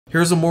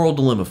Here's a moral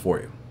dilemma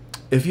for you.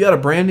 If you had a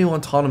brand new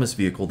autonomous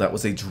vehicle that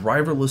was a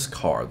driverless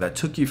car that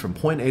took you from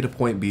point A to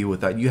point B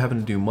without you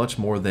having to do much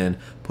more than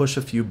push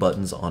a few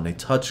buttons on a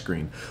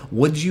touchscreen,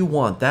 would you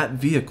want that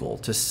vehicle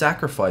to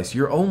sacrifice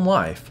your own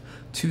life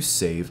to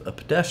save a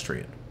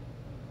pedestrian?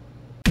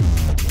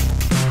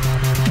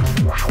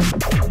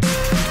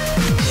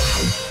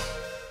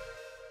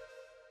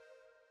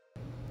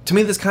 To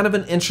me, that's kind of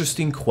an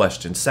interesting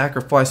question.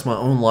 Sacrifice my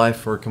own life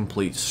for a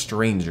complete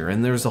stranger.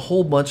 And there's a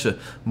whole bunch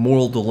of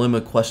moral dilemma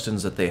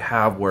questions that they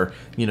have where,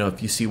 you know,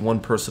 if you see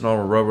one person on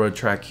a railroad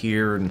track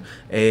here and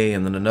A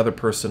and then another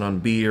person on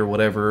B or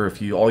whatever,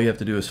 if you all you have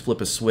to do is flip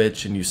a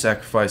switch and you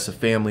sacrifice a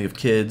family of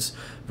kids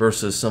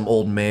versus some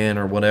old man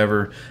or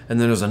whatever. And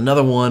then there's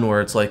another one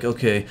where it's like,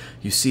 okay,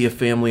 you see a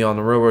family on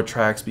the railroad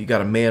tracks, but you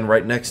got a man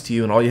right next to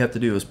you and all you have to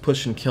do is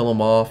push and kill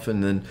him off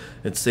and then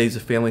it saves the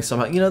family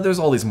somehow. You know, there's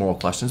all these moral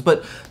questions,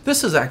 but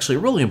this is actually a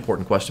really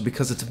important question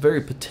because it's a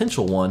very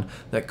potential one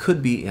that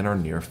could be in our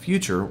near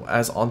future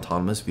as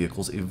autonomous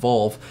vehicles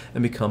evolve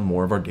and become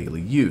more of our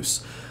daily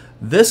use.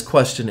 This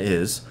question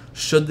is,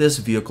 should this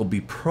vehicle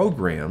be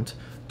programmed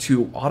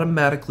to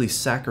automatically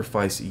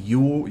sacrifice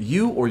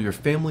you or your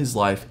family's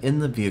life in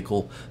the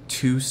vehicle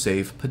to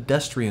save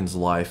pedestrians'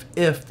 life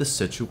if the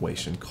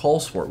situation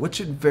calls for it,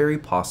 which it very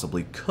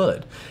possibly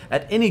could.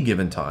 At any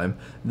given time,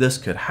 this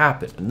could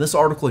happen. And this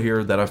article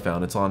here that I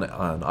found, it's on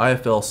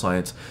IFL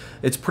Science,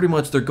 it's pretty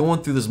much, they're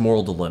going through this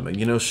moral dilemma.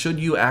 You know, should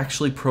you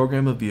actually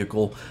program a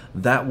vehicle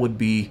that would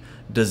be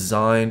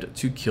designed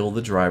to kill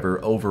the driver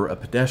over a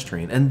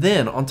pedestrian? And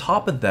then on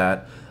top of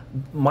that,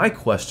 my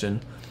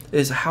question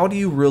is, how do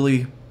you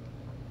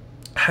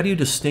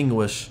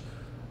distinguish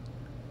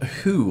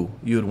who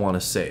you would want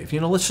to save? You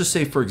know, let's just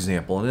say, for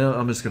example, and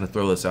I'm just going to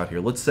throw this out here.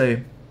 Let's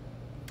say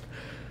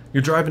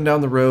you're driving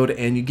down the road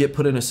and you get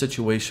put in a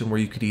situation where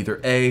you could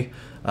either A,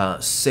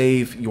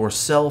 save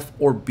yourself,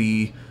 or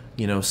B,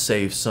 you know,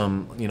 save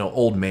some, you know,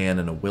 old man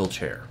in a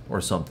wheelchair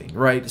or something,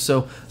 right?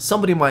 So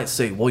somebody might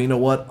say, well, you know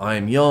what?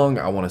 I'm young.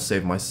 I want to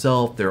save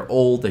myself. They're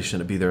old. They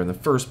shouldn't be there in the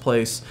first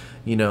place.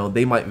 You know,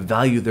 they might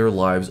value their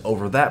lives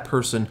over that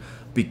person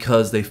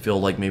because they feel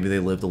like maybe they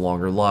lived a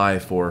longer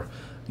life or,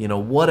 you know,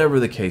 whatever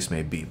the case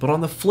may be. But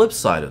on the flip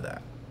side of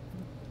that,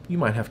 you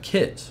might have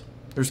kids.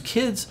 There's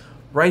kids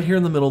right here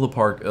in the middle of the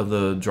park of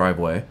the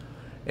driveway,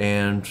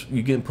 and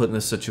you get put in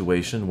a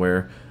situation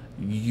where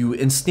you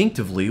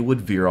instinctively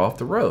would veer off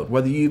the road,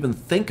 whether you even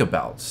think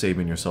about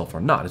saving yourself or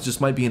not. It just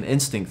might be an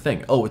instinct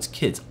thing. Oh, it's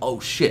kids. Oh,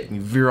 shit. And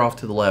you veer off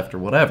to the left or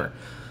whatever.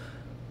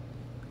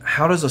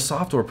 How does a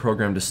software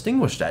program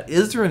distinguish that?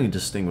 Is there any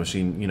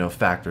distinguishing, you know,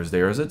 factors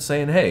there? Is it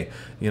saying, hey,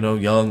 you know,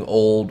 young,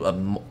 old,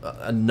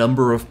 a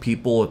number of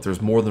people, if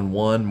there's more than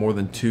one, more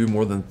than two,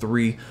 more than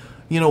three,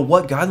 you know,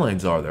 what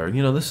guidelines are there?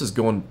 You know, this is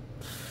going,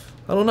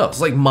 I don't know,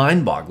 it's like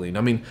mind-boggling.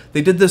 I mean,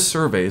 they did this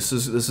survey. This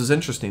is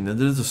interesting. They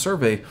did a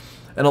survey,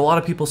 and a lot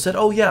of people said,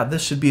 oh yeah,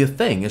 this should be a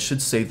thing. It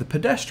should save the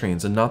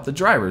pedestrians and not the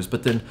drivers.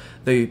 But then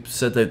they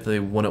said that they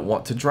wouldn't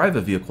want to drive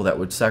a vehicle that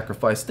would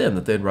sacrifice them,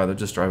 that they'd rather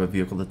just drive a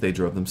vehicle that they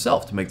drove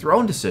themselves to make their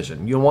own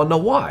decision. You want to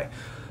know why?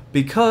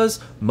 Because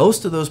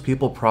most of those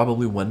people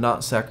probably would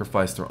not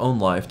sacrifice their own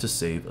life to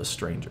save a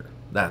stranger.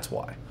 That's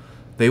why.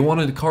 They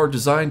wanted a car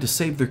designed to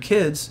save their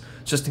kids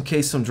just in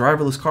case some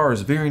driverless car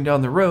is veering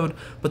down the road,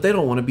 but they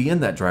don't want to be in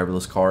that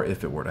driverless car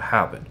if it were to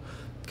happen.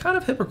 Kind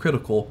of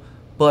hypocritical,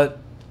 but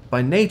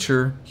by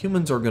nature,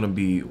 humans are going to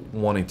be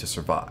wanting to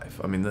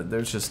survive. I mean,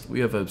 we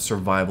have a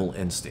survival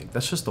instinct.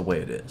 That's just the way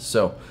it is.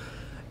 So,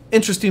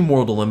 interesting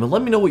moral dilemma.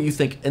 Let me know what you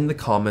think in the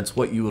comments,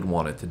 what you would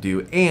want it to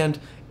do. And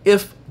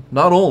if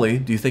not only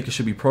do you think it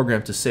should be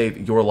programmed to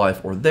save your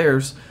life or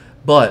theirs,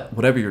 but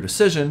whatever your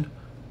decision,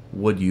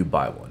 would you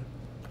buy one?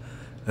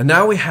 And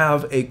now we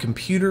have a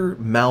computer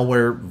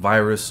malware,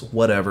 virus,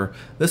 whatever.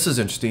 This is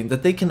interesting,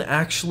 that they can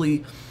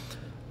actually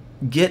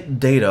get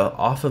data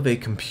off of a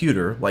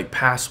computer, like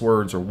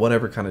passwords or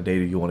whatever kind of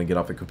data you want to get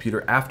off a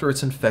computer, after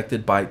it's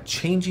infected by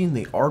changing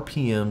the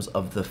RPMs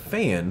of the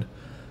fan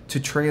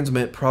to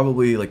transmit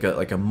probably like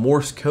a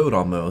Morse code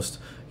almost,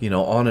 you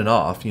know, on and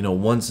off, you know,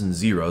 ones and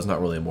zeros, not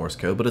really a Morse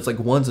code, but it's like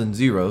ones and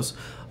zeros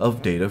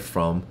of data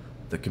from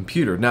the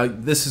computer. Now,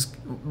 this is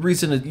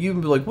reason that you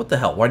can be like, what the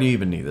hell? Why do you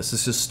even need this?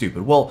 This is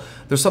stupid. Well,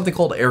 there's something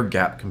called air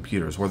gap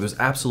computers where there's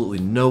absolutely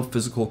no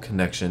physical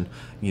connection,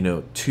 you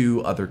know,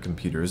 to other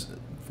computers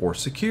for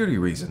security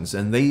reasons.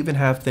 And they even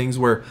have things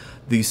where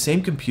these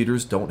same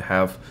computers don't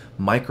have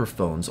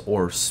microphones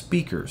or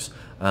speakers,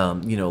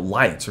 you know,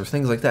 lights or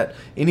things like that.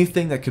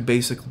 Anything that could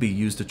basically be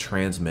used to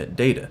transmit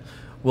data.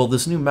 Well,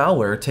 this new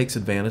malware takes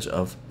advantage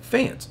of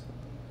fans,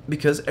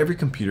 because every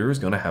computer is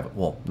going to have,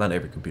 well, not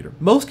every computer,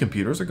 most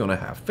computers are going to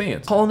have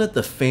fans. Calling it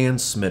the fan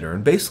smitter,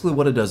 and basically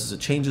what it does is it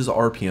changes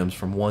RPMs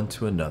from one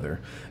to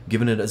another,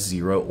 giving it a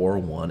 0 or a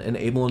 1,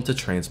 enabling it to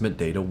transmit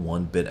data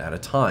 1 bit at a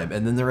time.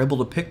 And then they're able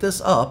to pick this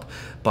up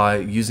by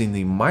using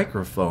the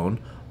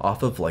microphone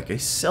off of like a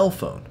cell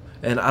phone.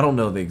 And I don't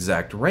know the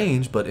exact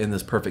range, but in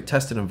this perfect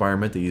testing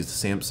environment, they used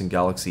the Samsung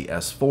Galaxy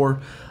S4.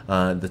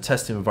 The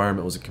testing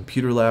environment was a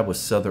computer lab with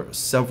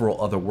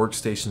several other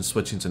workstations,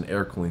 switchings, and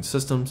air cooling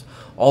systems,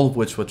 all of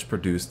which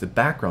produced the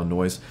background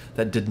noise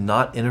that did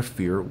not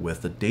interfere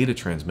with the data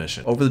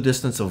transmission. Over the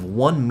distance of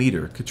 1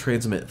 meter, could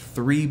transmit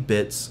 3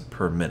 bits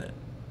per minute.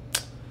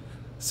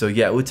 So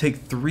yeah, it would take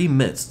 3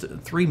 minutes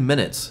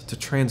to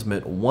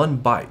transmit 1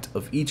 byte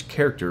of each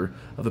character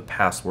of the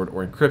password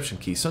or encryption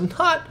key. So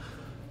not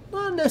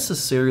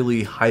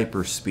necessarily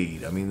hyper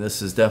speed. I mean,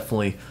 this is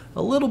definitely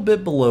a little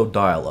bit below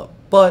dial-up,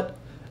 but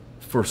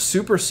for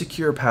super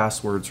secure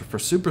passwords or for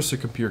super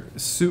secure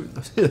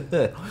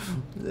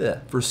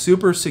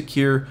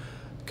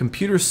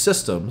computer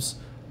systems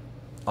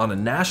on a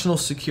national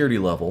security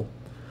level,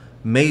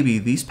 maybe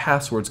these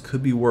passwords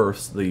could be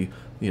worth the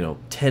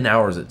 10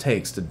 hours it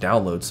takes to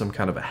download some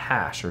kind of a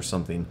hash or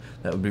something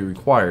that would be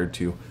required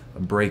to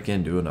break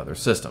into another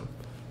system.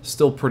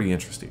 Still pretty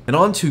interesting. And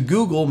on to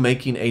Google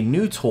making a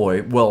new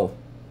toy. Well,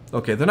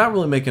 okay, they're not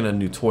really making a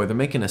new toy. They're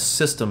making a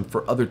system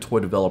for other toy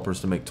developers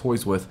to make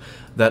toys with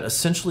that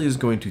essentially is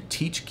going to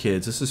teach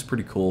kids, this is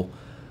pretty cool,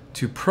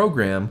 to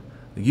program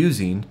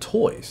using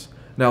toys.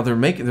 Now they're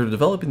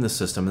developing the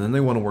system, and then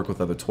they want to work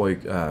with other toy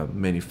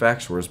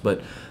manufacturers.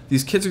 But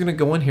these kids are going to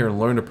go in here and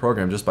learn to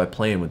program just by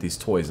playing with these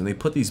toys. And they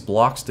put these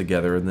blocks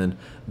together, and then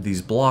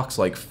these blocks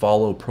like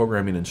follow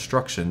programming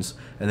instructions,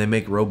 and they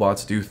make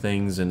robots do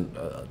things and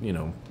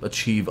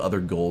achieve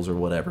other goals or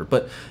whatever.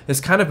 But it's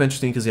kind of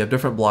interesting because you have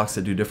different blocks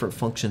that do different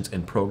functions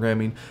in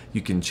programming.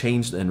 You can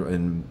change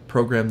and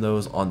program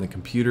those on the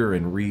computer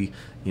and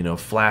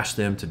flash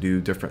them to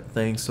do different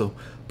things. So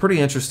pretty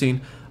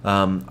interesting.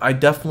 I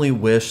definitely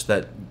wish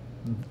that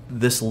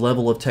this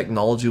level of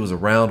technology was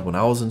around when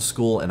I was in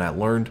school and I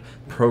learned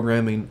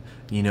programming,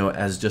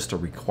 as just a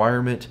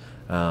requirement.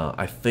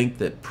 I think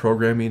that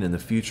programming in the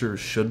future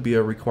should be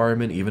a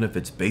requirement, even if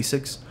it's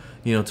basics,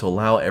 to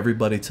allow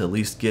everybody to at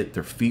least get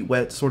their feet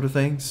wet sort of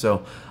thing.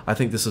 So I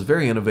think this is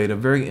very innovative,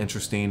 very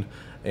interesting,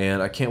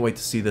 and I can't wait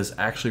to see this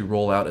actually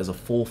roll out as a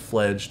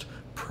full-fledged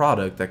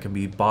product that can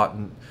be bought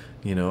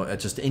at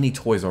just any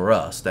Toys R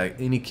Us that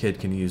any kid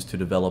can use to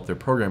develop their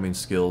programming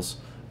skills,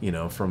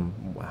 from,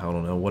 I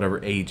don't know,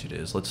 whatever age it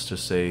is. Let's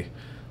see,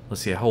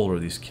 how old are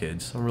these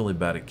kids? I'm really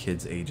bad at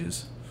kids'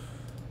 ages.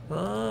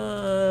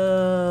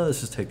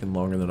 This is taking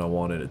longer than I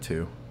wanted it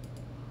to.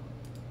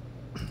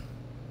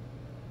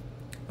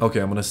 Okay,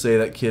 I'm going to say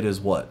that kid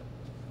is what?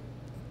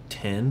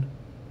 10?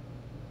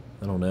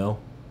 I don't know.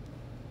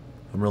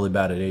 I'm really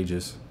bad at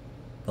ages.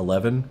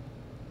 11?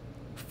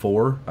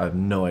 4? I have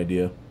no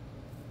idea.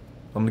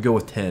 I'm going to go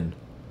with 10.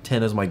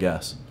 10 is my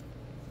guess.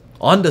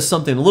 On to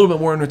something a little bit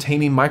more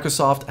entertaining.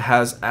 Microsoft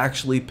has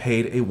actually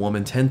paid a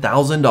woman $10,000.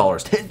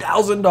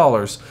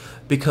 $10,000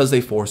 because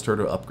they forced her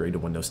to upgrade to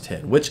Windows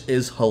 10, which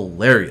is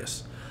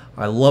hilarious.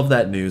 I love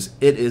that news.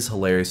 It is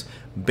hilarious.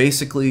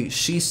 Basically,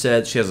 she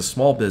said she has a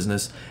small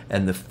business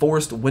and the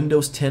forced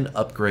Windows 10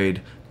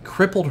 upgrade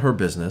crippled her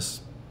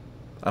business.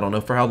 I don't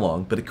know for how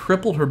long, but it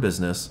crippled her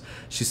business.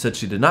 She said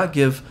she did not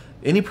give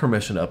any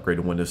permission to upgrade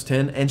to Windows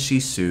 10, and she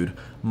sued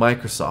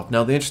Microsoft.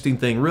 Now, the interesting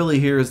thing really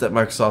here is that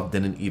Microsoft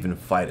didn't even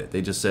fight it.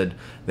 They just said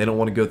they don't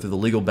want to go through the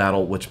legal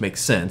battle, which makes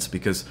sense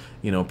because,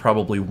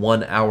 probably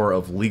 1 hour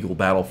of legal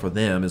battle for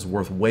them is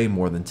worth way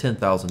more than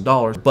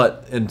 $10,000.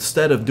 But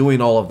instead of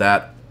doing all of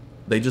that,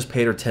 they just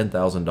paid her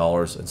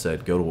 $10,000 and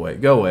said, go away,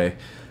 go away.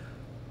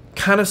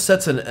 Kind of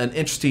sets an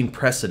interesting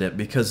precedent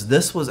because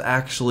this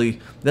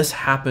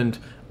happened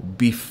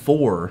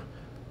before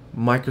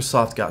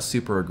Microsoft got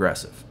super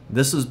aggressive.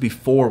 This is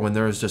before when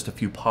there was just a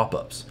few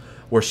pop-ups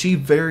where she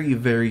very,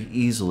 very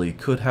easily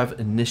could have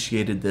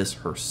initiated this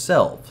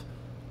herself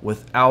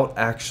without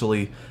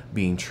actually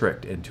being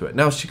tricked into it.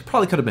 Now, she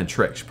probably could have been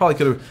tricked. She probably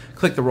could have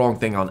clicked the wrong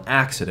thing on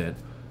accident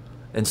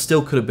and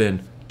still could have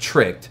been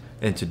tricked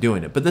into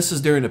doing it. But this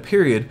is during a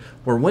period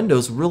where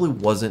Windows really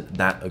wasn't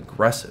that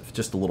aggressive.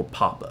 Just a little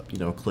pop-up,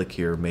 click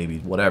here, maybe,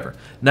 whatever.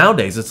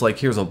 Nowadays, it's like,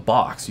 here's a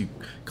box. You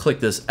click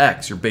this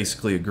X, you're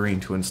basically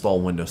agreeing to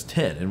install Windows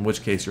 10, in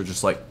which case you're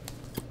just like,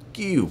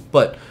 you.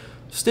 But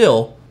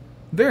still,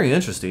 very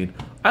interesting.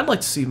 I'd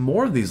like to see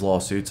more of these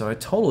lawsuits, and I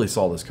totally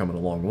saw this coming a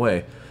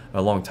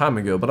long time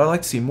ago, but I'd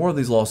like to see more of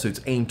these lawsuits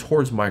aimed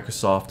towards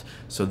Microsoft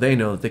so they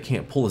know that they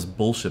can't pull this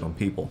bullshit on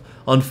people.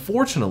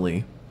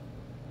 Unfortunately,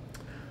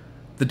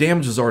 the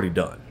damage is already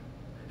done.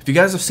 If you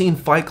guys have seen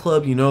Fight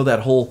Club, you know that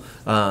whole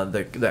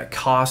that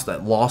cost,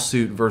 that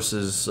lawsuit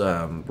versus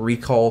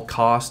recall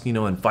cost,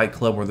 in Fight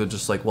Club, where they're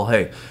just like, well,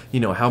 hey,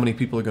 how many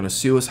people are going to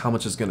sue us? How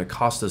much is going to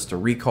cost us to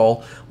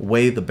recall?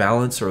 Weigh the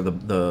balance or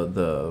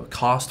the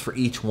cost for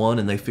each one,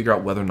 and they figure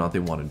out whether or not they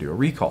want to do a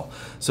recall.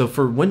 So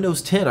for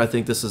Windows 10, I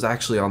think this is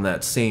actually on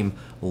that same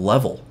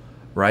level,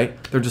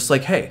 right? They're just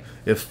like, hey,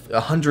 if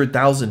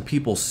 100,000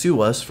 people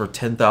sue us for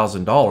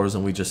 $10,000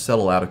 and we just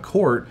settle out of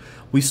court,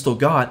 we still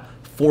got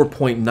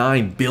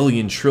 4.9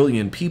 billion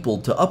trillion people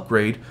to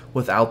upgrade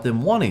without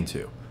them wanting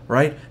to,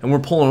 right? And we're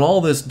pulling all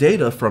this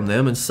data from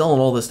them and selling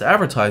all this to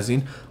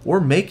advertising. We're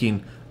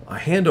making a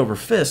hand over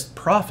fist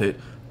profit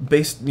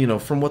based,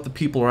 from what the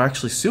people are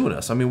actually suing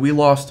us. I mean, we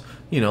lost,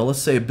 let's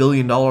say $1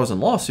 billion in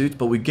lawsuits,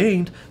 but we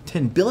gained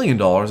 $10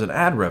 billion in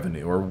ad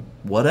revenue or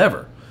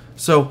whatever.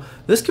 So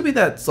this could be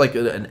that's like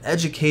an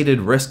educated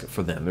risk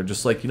for them. They're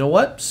just like, you know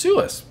what? Sue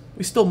us.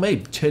 We still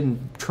made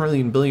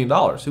 $10 billion.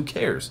 Who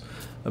cares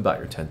about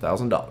your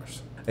 $10,000?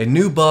 A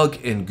new bug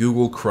in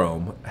Google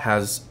Chrome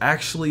has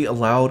actually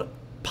allowed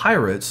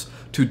pirates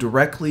to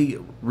directly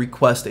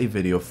request a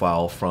video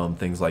file from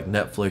things like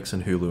Netflix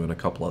and Hulu and a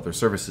couple other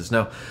services.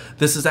 Now,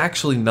 this is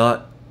actually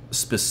not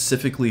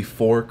specifically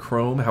for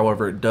Chrome.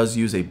 However, it does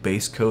use a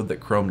base code that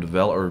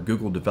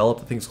Google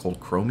developed. I think it's called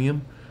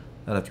Chromium.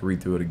 I'd have to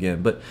read through it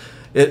again, but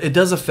it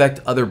does affect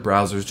other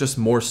browsers, just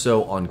more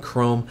so on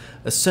Chrome.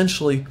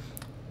 Essentially,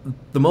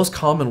 the most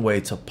common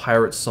way to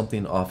pirate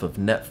something off of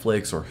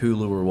Netflix or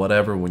Hulu or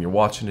whatever when you're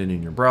watching it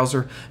in your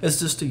browser is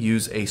just to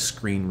use a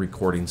screen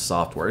recording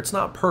software. It's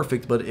not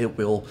perfect, but it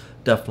will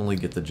definitely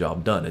get the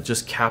job done. It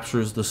just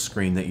captures the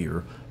screen that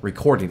you're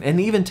recording. And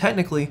even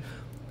technically,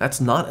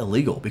 that's not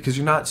illegal because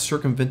you're not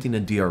circumventing a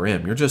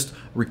DRM. You're just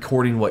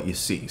recording what you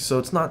see. So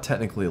it's not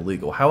technically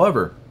illegal.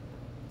 However,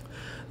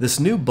 this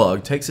new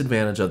bug takes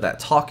advantage of that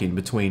talking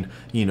between,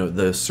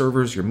 the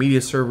servers, your media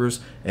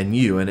servers, and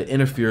you, and it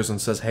interferes and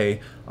says,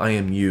 hey, I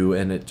am you,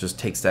 and it just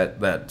takes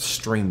that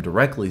stream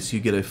directly, so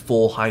you get a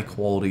full high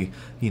quality,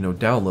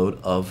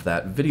 download of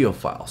that video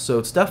file. So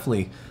it's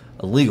definitely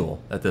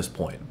illegal at this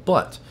point.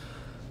 But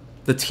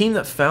the team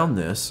that found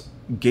this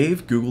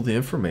gave Google the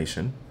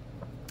information,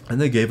 and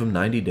they gave them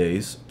 90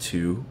 days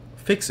to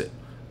fix it.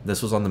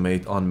 This was on May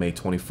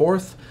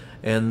 24th.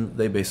 And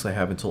they basically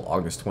have until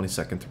August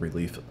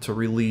 22nd to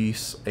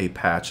release a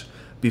patch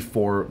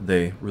before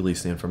they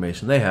release the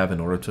information they have in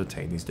order to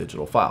obtain these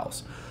digital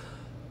files.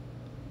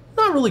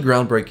 Not really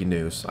groundbreaking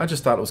news. I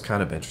just thought it was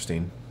kind of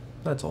interesting.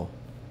 That's all.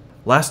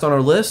 Last on our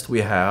list,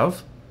 we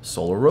have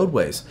solar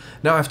roadways.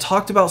 Now, I've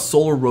talked about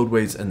solar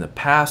roadways in the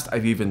past.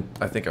 I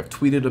think I've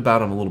tweeted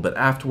about them a little bit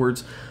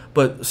afterwards.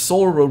 But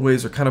solar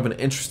roadways are kind of an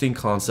interesting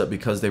concept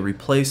because they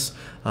replace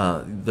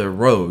the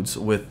roads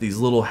with these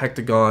little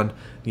hectagon,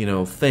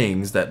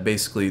 things that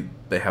basically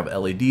they have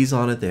LEDs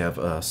on it, they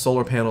have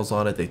solar panels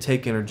on it, they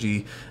take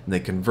energy and they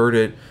convert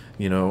it,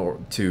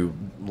 to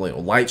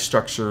light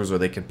structures, or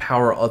they can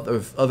power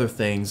other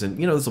things. And,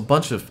 there's a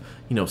bunch of,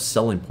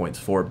 selling points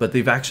for it, but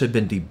they've actually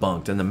been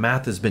debunked and the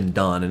math has been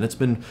done and it's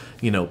been,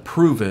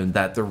 proven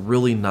that they're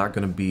really not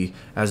going to be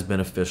as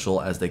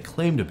beneficial as they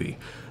claim to be,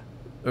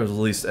 or at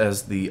least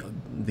as the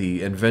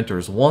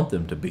inventors want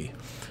them to be.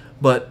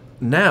 But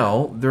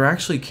now they're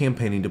actually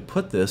campaigning to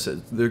put this,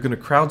 they're going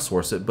to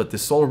crowdsource it, but the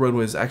solar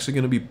roadway is actually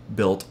going to be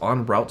built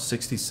on Route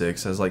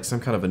 66 as like some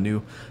kind of a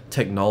new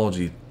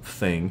technology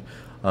thing.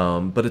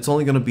 But it's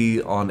only going to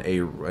be on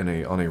a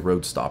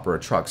road stop or a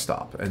truck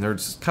stop, and they're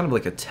just kind of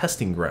like a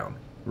testing ground,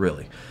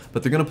 really.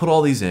 But they're going to put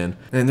all these in,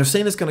 and they're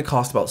saying it's going to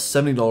cost about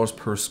 $70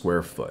 per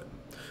square foot.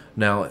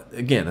 Now,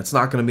 again, it's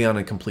not going to be on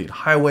a complete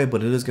highway,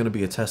 but it is going to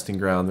be a testing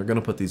ground. They're going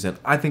to put these in.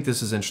 I think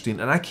this is interesting,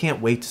 and I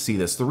can't wait to see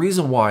this. The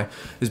reason why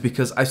is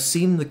because I've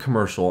seen the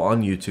commercial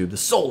on YouTube, the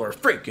solar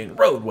freaking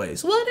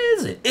roadways. What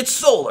is it? It's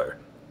solar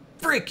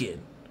freaking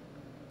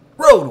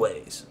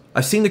roadways.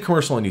 I've seen the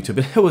commercial on YouTube,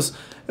 and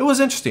it was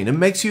interesting. It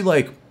makes you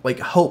like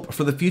hope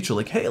for the future.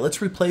 Like, hey,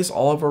 let's replace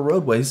all of our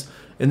roadways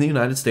in the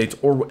United States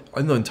or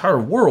in the entire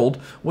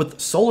world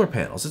with solar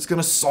panels. It's going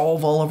to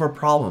solve all of our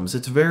problems.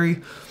 It's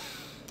very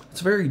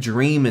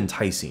dream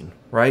enticing,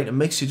 right? It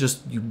makes you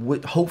just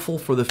hopeful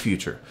for the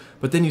future.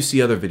 But then you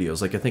see other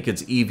videos, like I think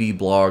it's EV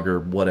blog or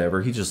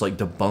whatever. He just like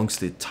debunks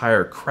the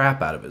entire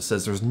crap out of it.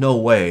 Says there's no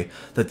way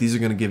that these are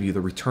going to give you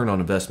the return on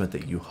investment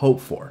that you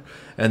hope for.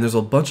 And there's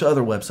a bunch of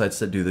other websites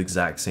that do the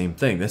exact same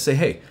thing. They say,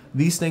 hey,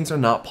 these things are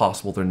not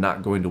possible. They're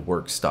not going to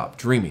work. Stop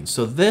dreaming.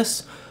 So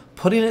this,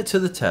 putting it to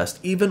the test,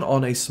 even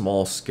on a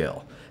small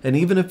scale, and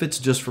even if it's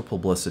just for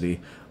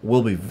publicity,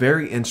 will be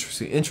very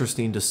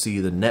interesting to see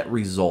the net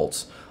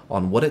results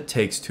on what it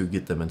takes to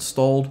get them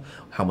installed,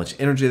 how much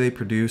energy they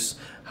produce,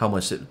 how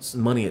much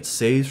money it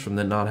saves from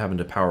them not having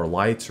to power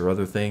lights or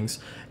other things,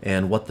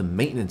 and what the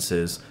maintenance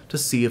is to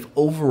see if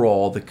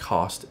overall the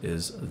cost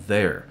is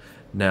there.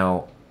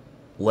 Now,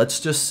 let's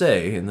just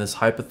say in this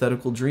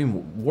hypothetical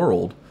dream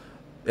world,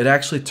 it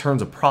actually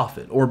turns a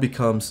profit or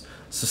becomes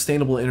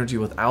sustainable energy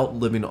without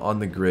living on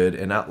the grid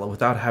and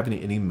without having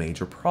any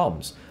major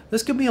problems.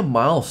 This could be a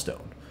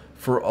milestone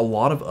for a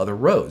lot of other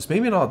roads.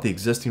 Maybe not the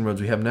existing roads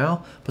we have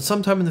now, but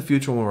sometime in the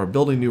future when we're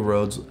building new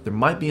roads, there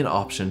might be an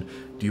option.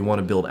 Do you want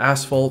to build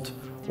asphalt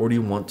or do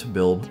you want to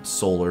build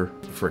solar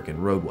frickin'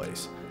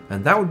 roadways?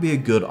 And that would be a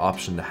good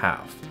option to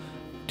have.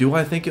 Do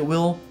I think it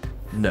will?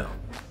 No.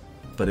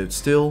 But it'd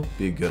still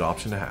be a good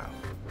option to have.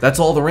 That's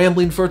all the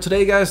rambling for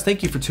today, guys.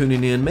 Thank you for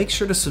tuning in. Make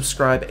sure to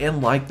subscribe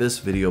and like this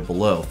video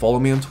below. Follow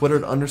me on Twitter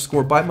at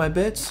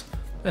 _BiteMyBits,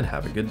 and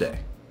have a good day.